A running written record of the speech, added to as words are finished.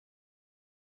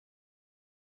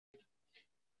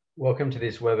Welcome to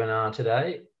this webinar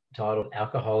today titled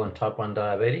Alcohol and Type 1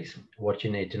 Diabetes, What You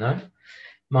Need to Know.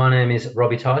 My name is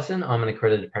Robbie Tyson. I'm an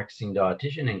accredited practicing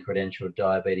dietitian and credentialed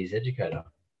diabetes educator.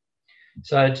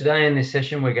 So today in this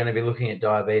session, we're going to be looking at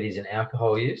diabetes and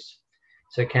alcohol use.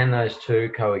 So can those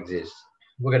two coexist?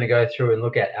 We're going to go through and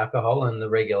look at alcohol and the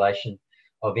regulation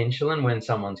of insulin when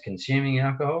someone's consuming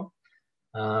alcohol.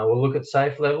 We'll look at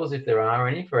safe levels, if there are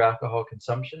any, for alcohol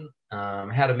consumption,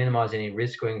 how to minimise any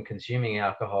risk when consuming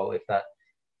alcohol if that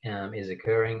is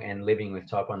occurring and living with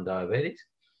type 1 diabetes,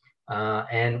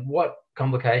 and what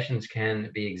complications can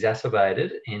be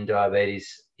exacerbated in diabetes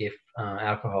if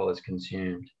alcohol is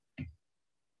consumed.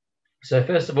 So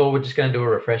first of all, we're just going to do a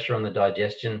refresher on the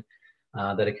digestion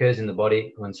that occurs in the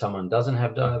body when someone doesn't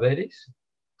have diabetes.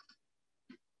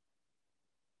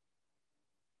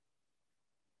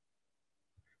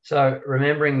 So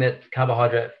remembering that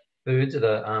carbohydrate foods are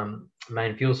the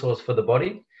main fuel source for the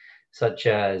body, such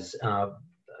as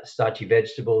starchy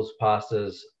vegetables,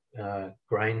 pastas,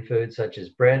 grain foods such as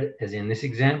bread, as in this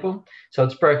example. So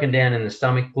it's broken down in the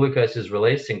stomach, glucose is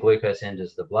released and glucose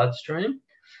enters the bloodstream.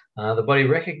 The body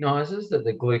recognises that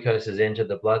the glucose has entered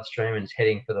the bloodstream and is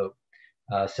heading for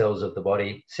the cells of the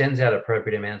body, sends out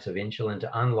appropriate amounts of insulin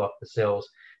to unlock the cells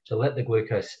to let the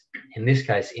glucose, in this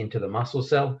case, into the muscle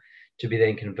cell, to be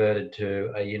then converted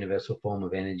to a universal form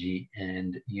of energy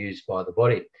and used by the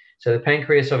body. So the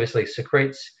pancreas obviously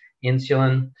secretes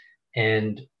insulin,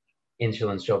 and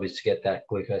insulin's job is to get that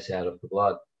glucose out of the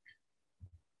blood.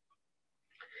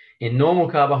 In normal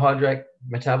carbohydrate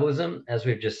metabolism, as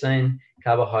we've just seen,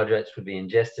 carbohydrates would be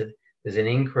ingested. There's an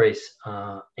increase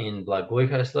in blood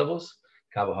glucose levels.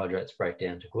 Carbohydrates break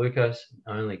down to glucose.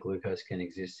 Only glucose can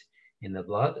exist in the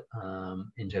blood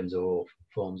in terms of all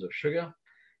forms of sugar.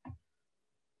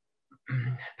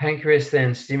 Pancreas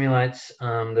then stimulates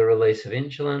the release of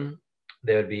insulin.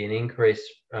 There would be an increased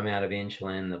amount of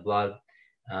insulin in the blood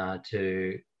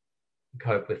to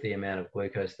cope with the amount of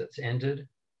glucose that's entered.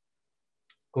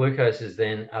 Glucose is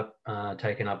then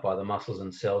taken up by the muscles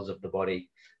and cells of the body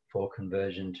for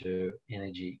conversion to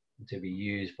energy to be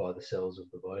used by the cells of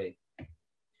the body.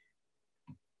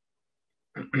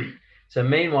 So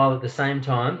meanwhile, at the same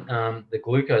time, the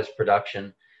glucose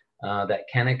production that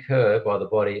can occur by the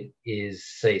body is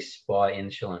ceased by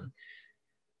insulin.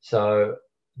 So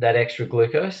that extra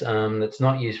glucose that's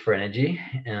not used for energy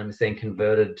is then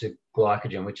converted to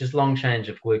glycogen, which is long chains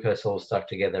of glucose all stuck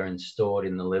together and stored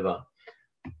in the liver.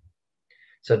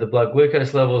 So the blood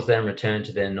glucose levels then return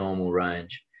to their normal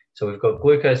range. So we've got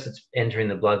glucose that's entering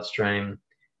the bloodstream.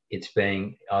 It's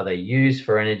being either used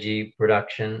for energy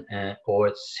production or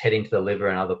it's heading to the liver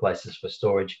and other places for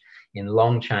storage in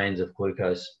long chains of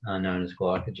glucose known as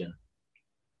glycogen.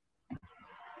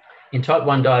 In type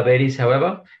 1 diabetes,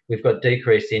 however, we've got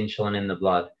decreased insulin in the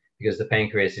blood because the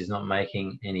pancreas is not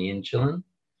making any insulin.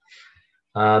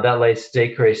 That leads to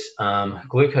decreased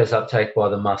glucose uptake by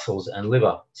the muscles and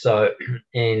liver. So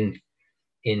in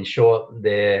short,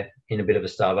 they're in a bit of a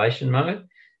starvation mode,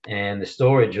 and the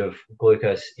storage of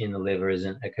glucose in the liver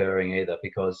isn't occurring either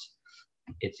because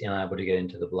it's unable to get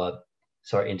into the blood,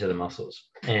 into the muscles.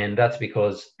 And that's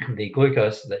because the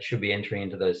glucose that should be entering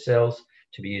into those cells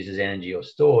to be used as energy or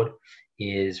stored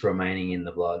is remaining in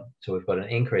the blood. So we've got an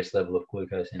increased level of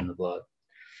glucose in the blood.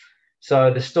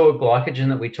 So the stored glycogen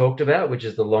that we talked about, which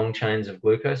is the long chains of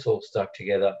glucose all stuck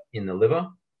together in the liver,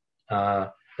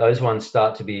 those ones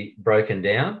start to be broken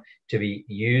down to be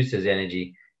used as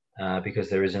energy because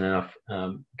there isn't enough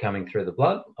coming through the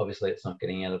blood. Obviously, it's not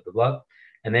getting out of the blood.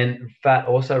 And then fat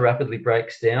also rapidly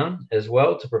breaks down as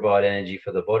well to provide energy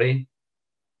for the body.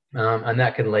 And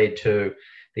that can lead to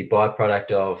the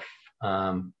byproduct of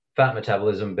fat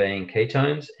metabolism being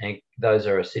ketones, and those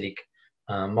are acidic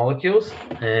molecules.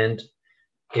 And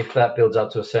if that builds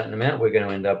up to a certain amount, we're going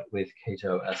to end up with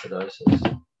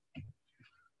ketoacidosis.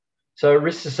 So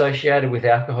risks associated with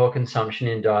alcohol consumption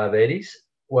in diabetes,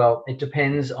 well, it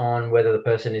depends on whether the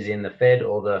person is in the fed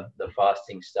or the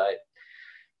fasting state.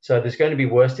 So there's going to be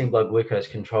worsening blood glucose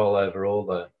control overall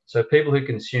though. So people who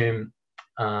consume,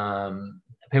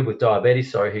 people with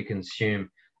diabetes, who consume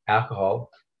alcohol,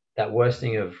 that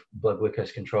worsening of blood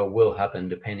glucose control will happen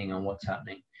depending on what's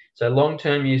happening. So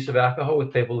long-term use of alcohol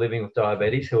with people living with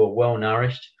diabetes who are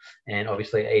well-nourished and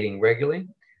obviously eating regularly,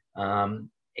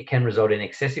 it can result in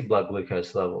excessive blood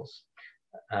glucose levels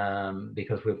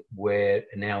because we're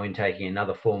now intaking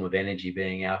another form of energy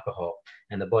being alcohol,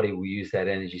 and the body will use that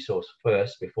energy source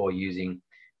first before using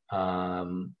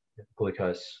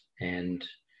glucose and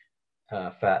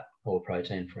fat or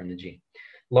protein for energy.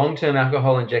 Long-term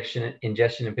alcohol ingestion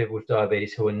in people with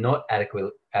diabetes who are not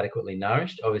adequately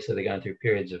nourished, obviously they're going through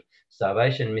periods of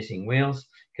starvation, missing meals,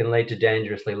 can lead to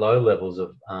dangerously low levels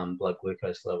of blood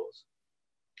glucose levels.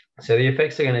 So the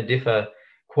effects are going to differ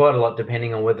quite a lot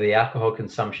depending on whether the alcohol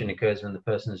consumption occurs when the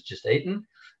person has just eaten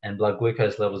and blood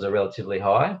glucose levels are relatively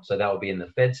high, so that will be in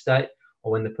the fed state,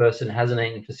 or when the person hasn't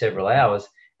eaten for several hours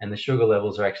and the sugar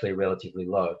levels are actually relatively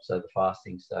low, so the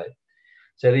fasting state.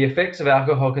 So the effects of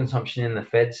alcohol consumption in the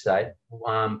fed state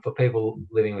for people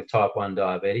living with type 1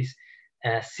 diabetes,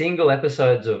 single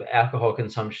episodes of alcohol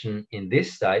consumption in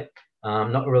this state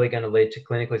not really going to lead to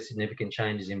clinically significant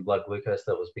changes in blood glucose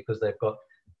levels because they've got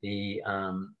the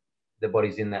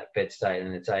body's in that fed state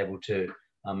and it's able to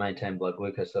maintain blood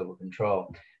glucose level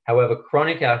control. However,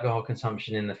 chronic alcohol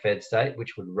consumption in the fed state,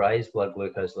 which would raise blood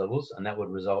glucose levels, and that would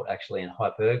result actually in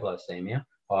hyperglycemia,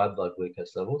 high blood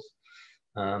glucose levels,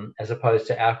 as opposed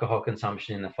to alcohol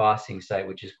consumption in the fasting state,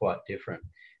 which is quite different.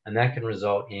 And that can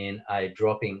result in a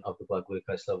dropping of the blood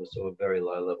glucose levels to a very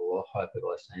low level or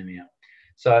hyperglycemia.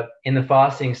 So in the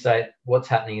fasting state, what's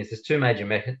happening is there's two major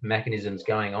mechanisms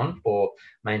going on for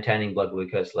maintaining blood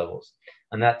glucose levels.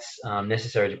 And that's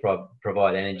necessary to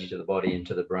provide energy to the body and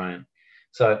to the brain.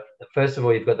 So first of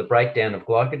all, you've got the breakdown of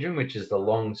glycogen, which is the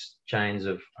long chains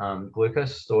of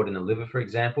glucose stored in the liver, for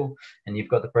example. And you've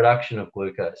got the production of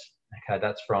glucose. Okay,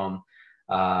 that's from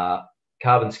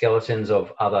carbon skeletons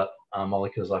of other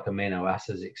molecules like amino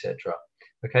acids, etc.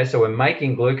 Okay, so we're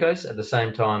making glucose at the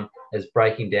same time as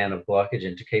breaking down of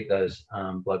glycogen to keep those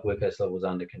blood glucose levels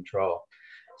under control.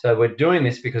 So we're doing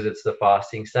this because it's the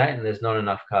fasting state and there's not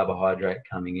enough carbohydrate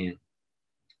coming in.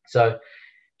 So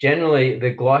generally,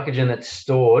 the glycogen that's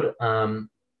stored, the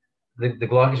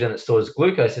glycogen that stores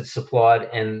glucose, it's supplied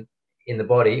in the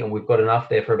body, and we've got enough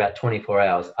there for about 24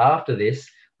 hours. After this,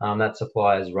 that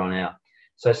supply has run out.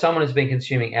 So someone has been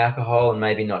consuming alcohol and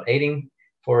maybe not eating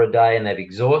for a day and they've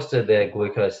exhausted their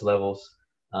glucose levels,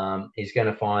 is going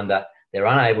to find that they're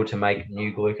unable to make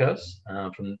new glucose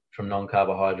from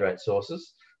non-carbohydrate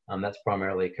sources. That's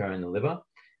primarily occurring in the liver.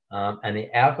 And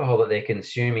the alcohol that they're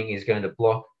consuming is going to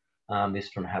block this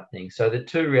from happening. So the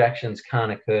two reactions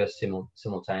can't occur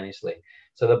simultaneously.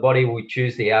 So the body will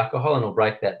choose the alcohol and will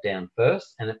break that down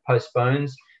first, and it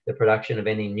postpones the production of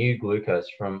any new glucose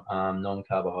from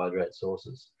non-carbohydrate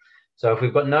sources. So if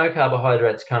we've got no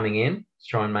carbohydrates coming in to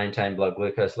try and maintain blood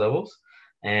glucose levels,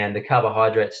 and the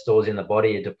carbohydrate stores in the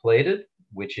body are depleted,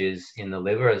 which is in the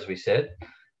liver, as we said,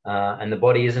 and the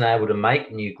body isn't able to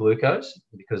make new glucose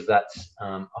because that's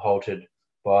halted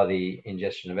by the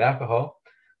ingestion of alcohol,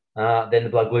 then the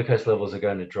blood glucose levels are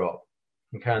going to drop.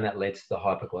 Okay, and that leads to the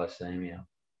hyperglycemia.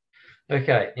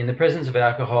 Okay, in the presence of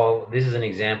alcohol, this is an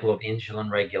example of insulin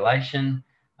regulation.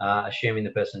 Assuming the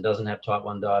person doesn't have type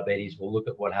 1 diabetes, we'll look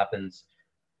at what happens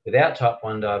without type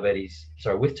 1 diabetes,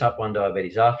 with type 1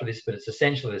 diabetes after this, but it's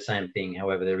essentially the same thing.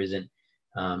 However, there isn't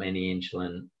any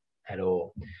insulin at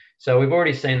all. So we've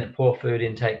already seen that poor food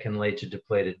intake can lead to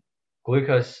depleted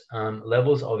glucose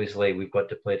levels. Obviously, we've got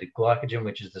depleted glycogen,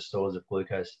 which is the stores of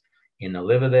glucose in the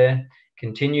liver there.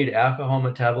 Continued alcohol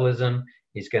metabolism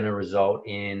is going to result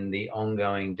in the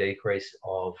ongoing decrease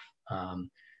of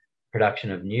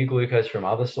production of new glucose from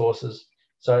other sources.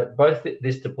 So both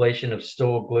this depletion of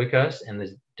stored glucose and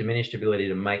the diminished ability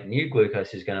to make new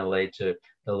glucose is going to lead to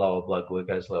the lower blood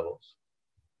glucose levels.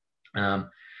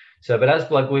 But as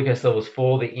blood glucose levels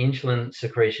fall, the insulin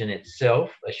secretion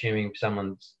itself, assuming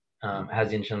someone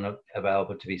has insulin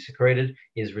available to be secreted,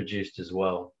 is reduced as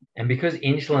well. And because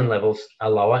insulin levels are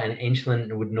lower, and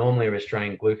insulin would normally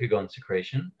restrain glucagon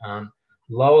secretion,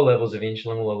 lower levels of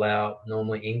insulin will allow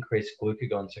normally increased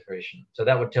glucagon secretion. So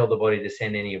that would tell the body to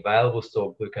send any available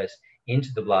stored glucose into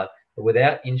the blood. But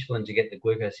without insulin to get the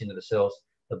glucose into the cells,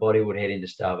 the body would head into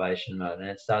starvation mode, and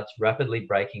it starts rapidly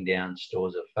breaking down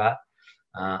stores of fat.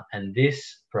 And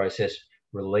this process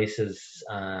releases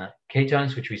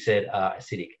ketones, which we said are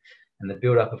acidic. And the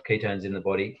buildup of ketones in the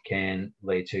body can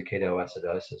lead to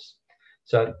ketoacidosis.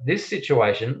 So this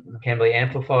situation can be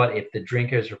amplified if the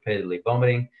drinker is repeatedly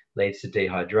vomiting, leads to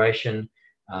dehydration,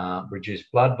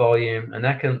 reduced blood volume, and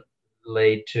that can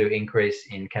lead to increase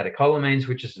in catecholamines,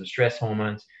 which are some stress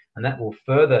hormones, and that will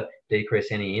further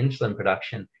decrease any insulin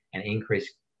production and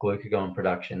increase glucagon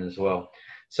production as well.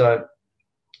 So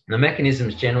the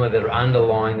mechanisms generally that are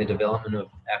underlying the development of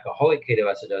alcoholic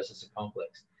ketoacidosis are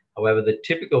complex. However, the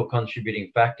typical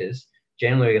contributing factors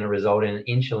generally are going to result in an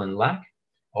insulin lack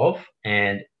of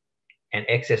and an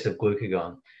excess of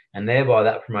glucagon, and thereby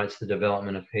that promotes the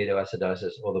development of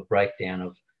ketoacidosis, or the breakdown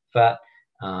of fat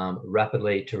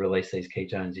rapidly to release these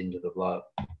ketones into the blood.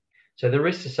 So the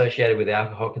risks associated with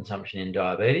alcohol consumption in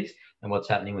diabetes and what's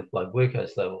happening with blood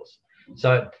glucose levels.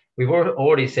 So we've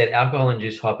already said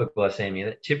alcohol-induced hypoglycemia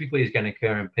that typically is going to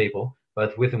occur in people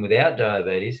both with and without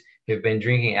diabetes who've been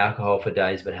drinking alcohol for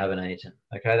days but haven't eaten.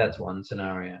 Okay, that's one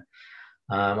scenario.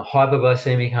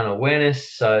 Hypoglycemic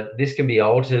unawareness. So this can be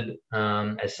altered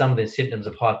as some of the symptoms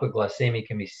of hypoglycemia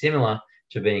can be similar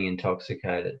to being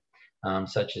intoxicated,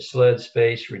 such as slurred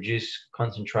speech, reduced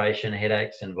concentration,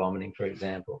 headaches, and vomiting, for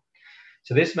example.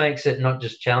 So this makes it not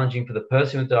just challenging for the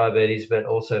person with diabetes, but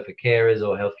also for carers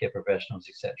or healthcare professionals,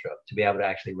 etc., to be able to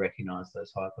actually recognize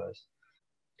those hypos.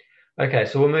 Okay,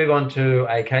 so we'll move on to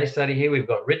a case study here. We've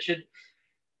got Richard,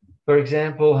 for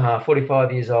example,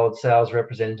 45 years old, sales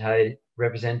representative,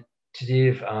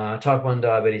 type 1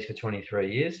 diabetes for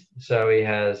 23 years. So he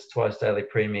has twice daily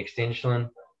pre-mixed insulin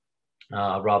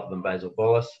rather than basal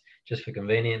bolus, just for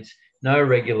convenience. No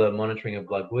regular monitoring of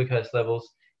blood glucose levels,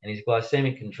 and his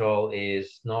glycemic control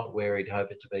is not where he'd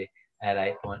hope it to be at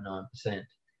 8.9%.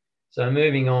 So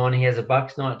moving on, he has a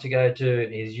bucks night to go to.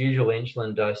 His usual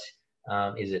insulin dose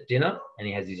is at dinner, and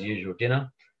he has his usual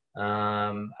dinner.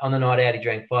 On the night out, he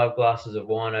drank 5 glasses of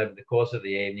wine over the course of the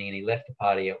evening, and he left the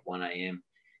party at 1 a.m.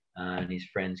 And his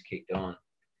friends kicked on.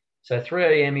 So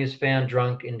 3 a.m. he was found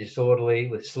drunk and disorderly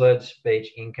with slurred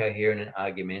speech, incoherent and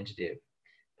argumentative,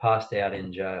 passed out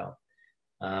in jail.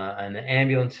 And the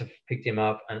ambulance have picked him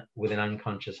up with an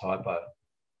unconscious hypo.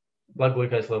 Blood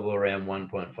glucose level around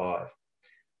 1.5.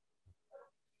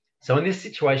 So in this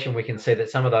situation, we can see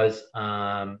that some of those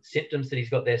symptoms that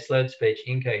he's got there, slurred speech,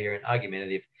 incoherent,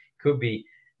 argumentative, could be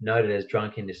noted as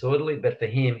drunk and disorderly, but for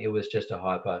him, it was just a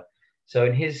hypo. So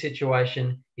in his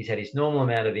situation, he's had his normal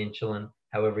amount of insulin.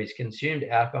 However, he's consumed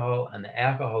alcohol, and the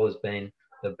alcohol has been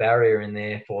the barrier in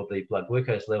there for the blood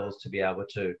glucose levels to be able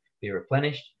to be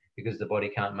replenished, because the body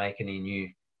can't make any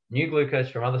new glucose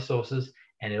from other sources,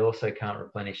 and it also can't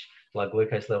replenish blood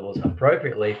glucose levels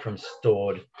appropriately from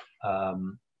stored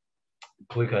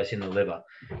glucose in the liver,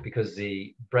 because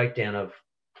the breakdown of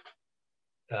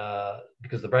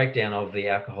the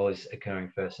alcohol is occurring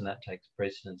first, and that takes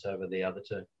precedence over the other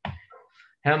two.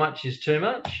 How much is too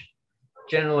much?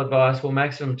 General advice, well,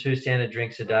 maximum 2 standard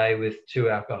drinks a day with 2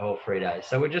 alcohol-free days.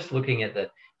 So we're just looking at the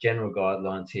general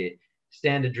guidelines here.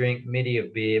 Standard drink, midi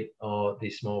of beer, or the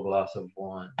small glass of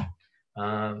wine.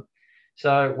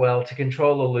 Well, to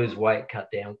control or lose weight,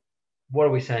 cut down. What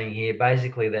are we saying here?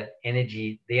 Basically, that the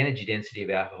energy density of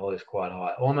alcohol is quite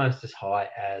high, almost as high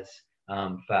as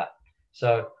fat.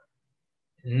 So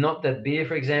not that beer,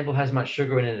 for example, has much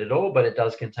sugar in it at all, but it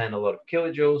does contain a lot of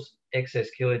kilojoules. Excess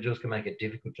kilojoules can make it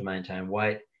difficult to maintain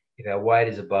weight. If our weight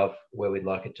is above where we'd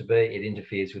like it to be, it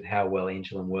interferes with how well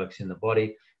insulin works in the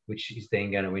body, which is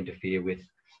then going to interfere with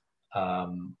our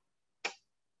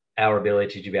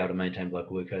ability to be able to maintain blood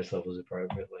glucose levels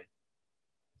appropriately.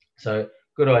 So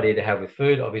good idea to have with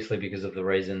food, obviously, because of the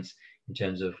reasons in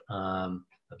terms of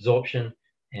absorption,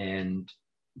 and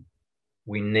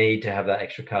we need to have that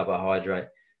extra carbohydrate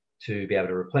to be able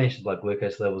to replenish the blood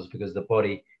glucose levels, because the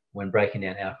body, when breaking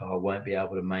down alcohol, won't be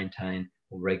able to maintain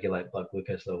or regulate blood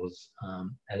glucose levels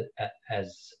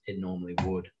as it normally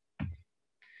would.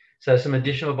 So some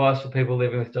additional advice for people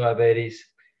living with diabetes: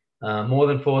 more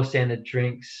than 4 standard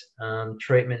drinks,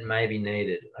 treatment may be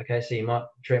needed. Okay, so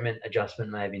treatment adjustment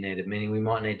may be needed, meaning we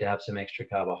might need to have some extra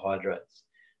carbohydrates,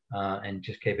 and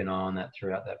just keep an eye on that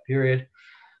throughout that period.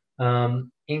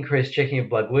 Increased checking of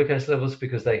blood glucose levels,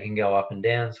 because they can go up and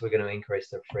down, so we're going to increase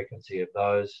the frequency of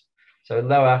those. So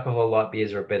low alcohol light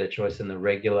beers are a better choice than the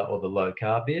regular or the low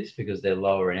carb beers, because they're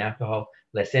lower in alcohol.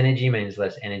 Less energy means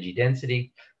less energy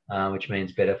density, which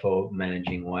means better for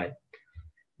managing weight.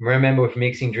 Remember, with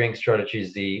mixing drinks, try to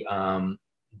choose the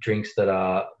drinks that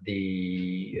are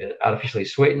the artificially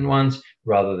sweetened ones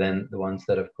rather than the ones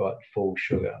that have got full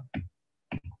sugar.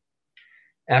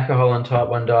 Alcohol and type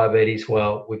 1 diabetes,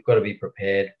 well, we've got to be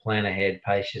prepared, plan ahead,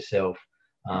 pace yourself.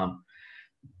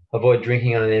 Avoid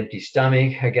drinking on an empty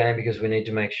stomach, again, because we need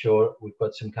to make sure we've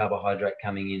got some carbohydrate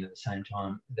coming in at the same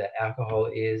time that alcohol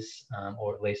is,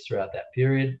 or at least throughout that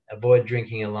period. Avoid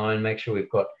drinking alone. Make sure we've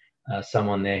got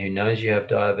someone there who knows you have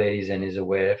diabetes and is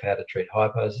aware of how to treat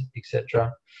hypos,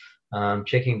 etc.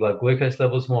 Checking blood glucose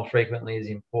levels more frequently is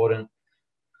important.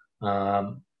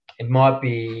 It might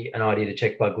be an idea to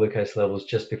check blood glucose levels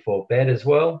just before bed as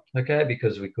well, okay,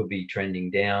 because we could be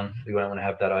trending down. We don't want to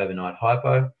have that overnight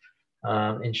hypo.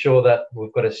 Ensure that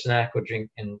we've got a snack or drink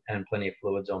and plenty of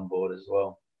fluids on board as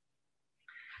well.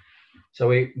 So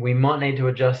we might need to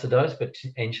adjust the dose, but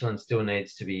insulin still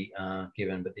needs to be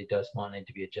given, but the dose might need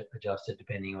to be adjusted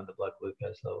depending on the blood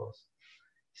glucose levels.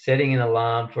 Setting an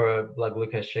alarm for a blood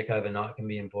glucose check overnight can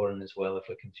be important as well if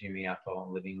we're consuming alcohol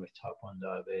and living with type 1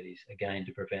 diabetes, again,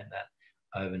 to prevent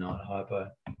that overnight hypo.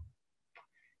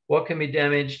 What can be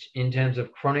damaged in terms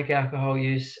of chronic alcohol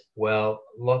use? Well,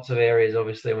 lots of areas,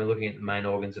 obviously, when we're looking at the main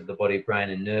organs of the body, brain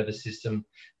and nervous system.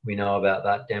 We know about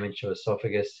that damage to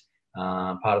esophagus,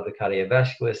 part of the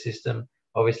cardiovascular system,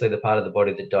 obviously the part of the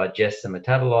body that digests and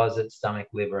metabolizes it, stomach,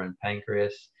 liver and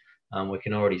pancreas. We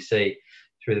can already see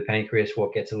through the pancreas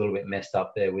what gets a little bit messed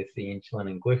up there with the insulin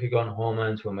and glucagon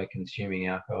hormones when we're consuming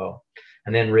alcohol.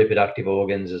 And then reproductive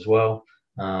organs as well.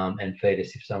 And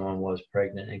fetus if someone was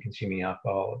pregnant and consuming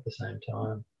alcohol at the same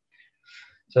time.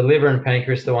 So liver and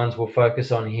pancreas, the ones we'll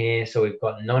focus on here. So we've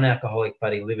got non-alcoholic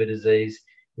fatty liver disease,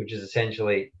 which is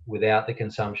essentially without the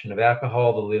consumption of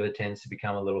alcohol, the liver tends to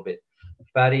become a little bit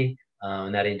fatty,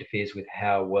 and that interferes with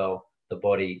how well the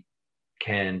body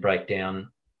can break down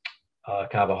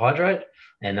carbohydrate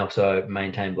and also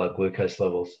maintain blood glucose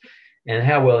levels, and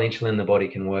how well insulin the body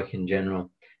can work in general.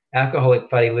 Alcoholic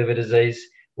fatty liver disease,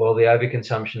 well, the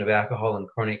overconsumption of alcohol and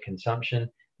chronic consumption,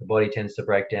 the body tends to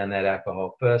break down that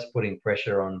alcohol first, putting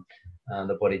pressure on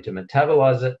the body to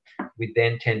metabolize it. We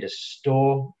then tend to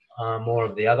store more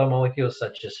of the other molecules,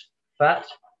 such as fat.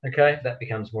 Okay, that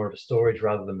becomes more of a storage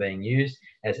rather than being used,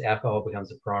 as alcohol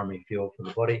becomes a primary fuel for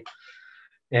the body.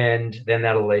 And then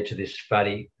that'll lead to this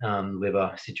fatty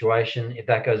liver situation. If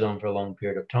that goes on for a long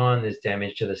period of time, there's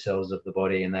damage to the cells of the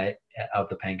body and of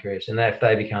the pancreas. And if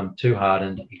they become too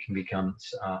hardened, it can become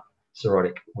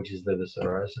cirrhotic, which is liver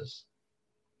cirrhosis.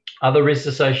 Other risks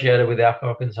associated with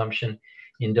alcohol consumption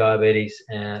in diabetes,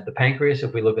 the pancreas,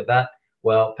 if we look at that,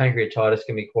 well, pancreatitis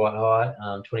can be quite high.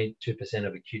 22%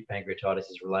 of acute pancreatitis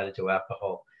is related to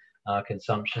alcohol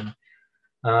consumption.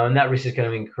 And that risk is going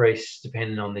to increase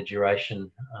depending on the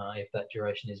duration, if that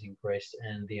duration is increased,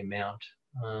 and the amount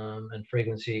and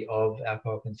frequency of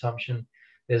alcohol consumption.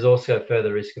 There's also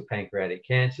further risk of pancreatic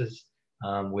cancers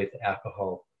with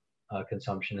alcohol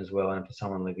consumption as well, and for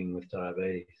someone living with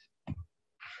diabetes.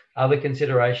 Other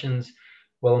considerations,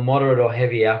 well, moderate or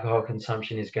heavy alcohol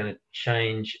consumption is going to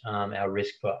change our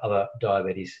risk for other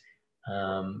diabetes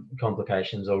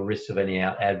complications or risks of any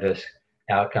adverse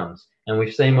outcomes. And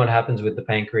we've seen what happens with the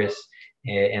pancreas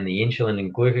and the insulin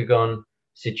and glucagon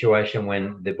situation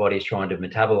when the body is trying to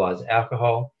metabolize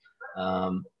alcohol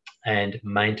and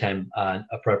maintain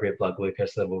appropriate blood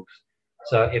glucose levels.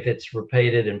 So if it's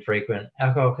repeated and frequent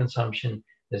alcohol consumption,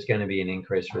 there's going to be an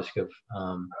increased risk of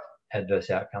adverse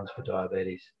outcomes for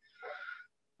diabetes.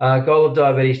 Goal of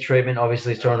diabetes treatment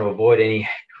obviously is trying to avoid any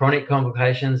chronic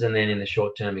complications and then in the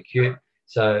short term acute.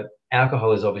 So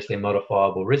alcohol is obviously a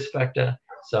modifiable risk factor.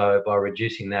 So by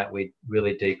reducing that, we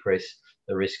really decrease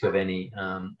the risk of any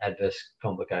adverse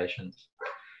complications.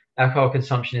 Alcohol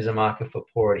consumption is a marker for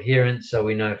poor adherence. So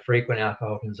we know frequent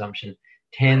alcohol consumption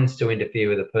tends to interfere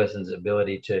with a person's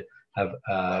ability to have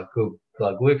a good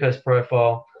blood glucose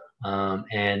profile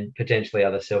and potentially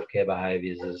other self-care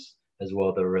behaviors as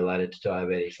well that are related to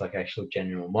diabetes, like actual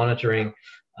general monitoring,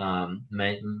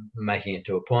 making it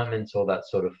to appointments, all that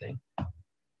sort of thing.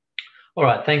 All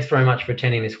right, thanks very much for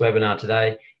attending this webinar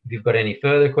today. If you've got any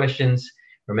further questions,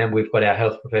 remember we've got our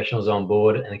health professionals on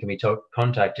board and they can be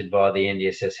contacted via the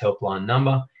NDSS helpline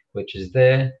number, which is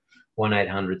there,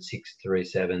 1800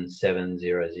 637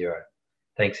 700.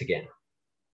 Thanks again.